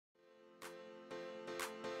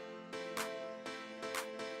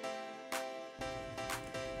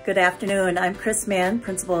Good afternoon. I'm Chris Mann,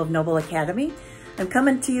 principal of Noble Academy. I'm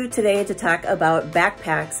coming to you today to talk about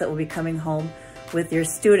backpacks that will be coming home with your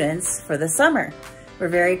students for the summer. We're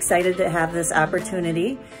very excited to have this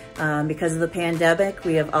opportunity. Because of the pandemic,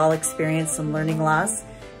 we have all experienced some learning loss,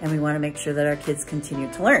 and we want to make sure that our kids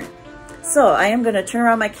continue to learn. So I am going to turn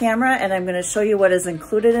around my camera and I'm going to show you what is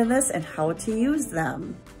included in this and how to use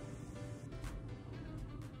them.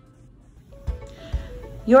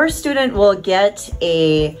 Your student will get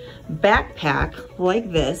a backpack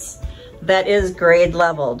like this that is grade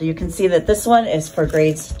leveled. You can see that this one is for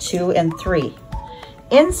grades 2 and 3.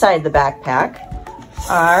 Inside the backpack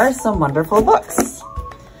are some wonderful books.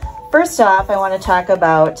 First off, I want to talk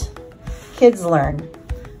about Kids Learn.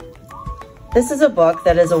 This is a book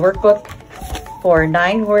that is a workbook for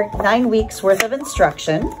 9 weeks worth of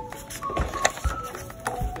instruction.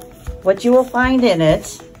 What you will find in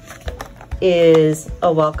it is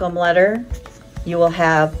a welcome letter. You will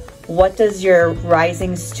have what does your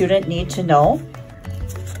rising student need to know?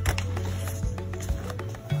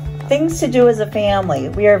 Things to do as a family.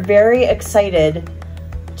 We are very excited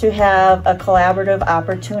to have a collaborative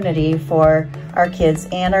opportunity for our kids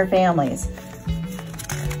and our families.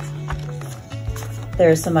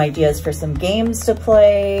 There's some ideas for some games to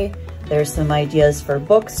play. There's some ideas for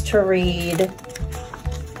books to read.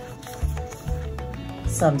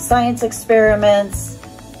 Some science experiments,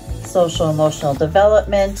 social emotional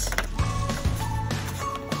development,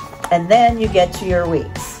 and then you get to your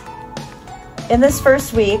weeks. In this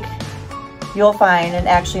first week, you'll find, and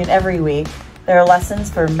actually in every week, there are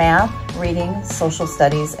lessons for math, reading, social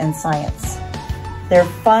studies, and science. They're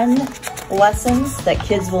fun lessons that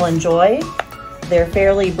kids will enjoy. They're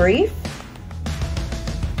fairly brief.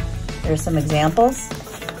 There's some examples.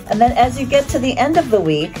 And then as you get to the end of the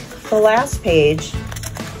week, the last page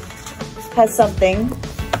has something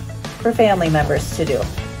for family members to do.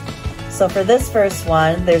 So for this first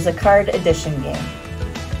one, there's a card addition game.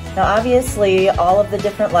 Now obviously, all of the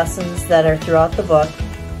different lessons that are throughout the book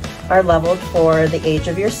are leveled for the age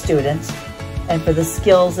of your student and for the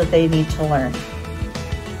skills that they need to learn.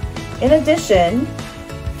 In addition,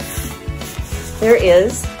 there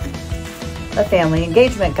is a family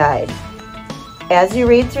engagement guide. As you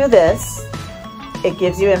read through this, it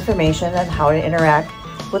gives you information on how to interact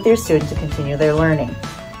with your student to continue their learning.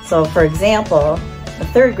 So for example, a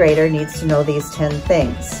 3rd grader needs to know these 10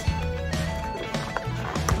 things.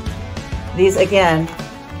 These again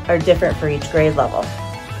are different for each grade level.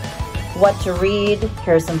 What to read,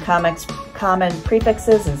 here are some common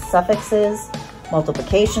prefixes and suffixes,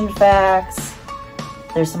 multiplication facts.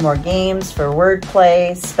 There's some more games for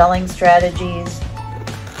wordplay, spelling strategies.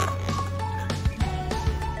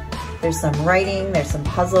 There's some writing, there's some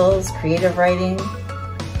puzzles, creative writing,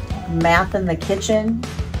 math in the kitchen.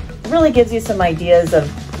 It really gives you some ideas of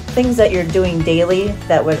things that you're doing daily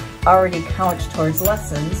that would already count towards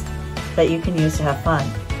lessons that you can use to have fun.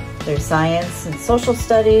 There's science and social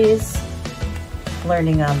studies,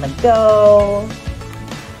 learning on the go.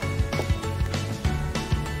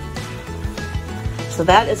 So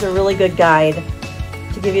that is a really good guide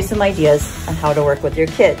to give you some ideas on how to work with your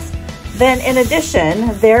kids. Then in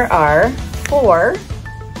addition, there are four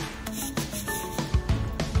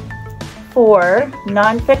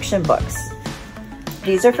nonfiction books.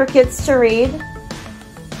 These are for kids to read,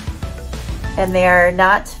 and they are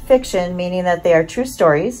not fiction, meaning that they are true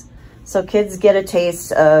stories. So kids get a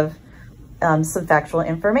taste of some factual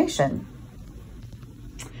information.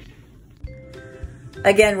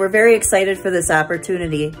 Again, we're very excited for this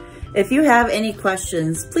opportunity. If you have any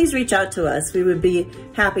questions, please reach out to us. We would be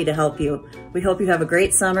happy to help you. We hope you have a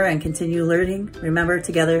great summer and continue learning. Remember,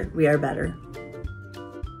 together we are better.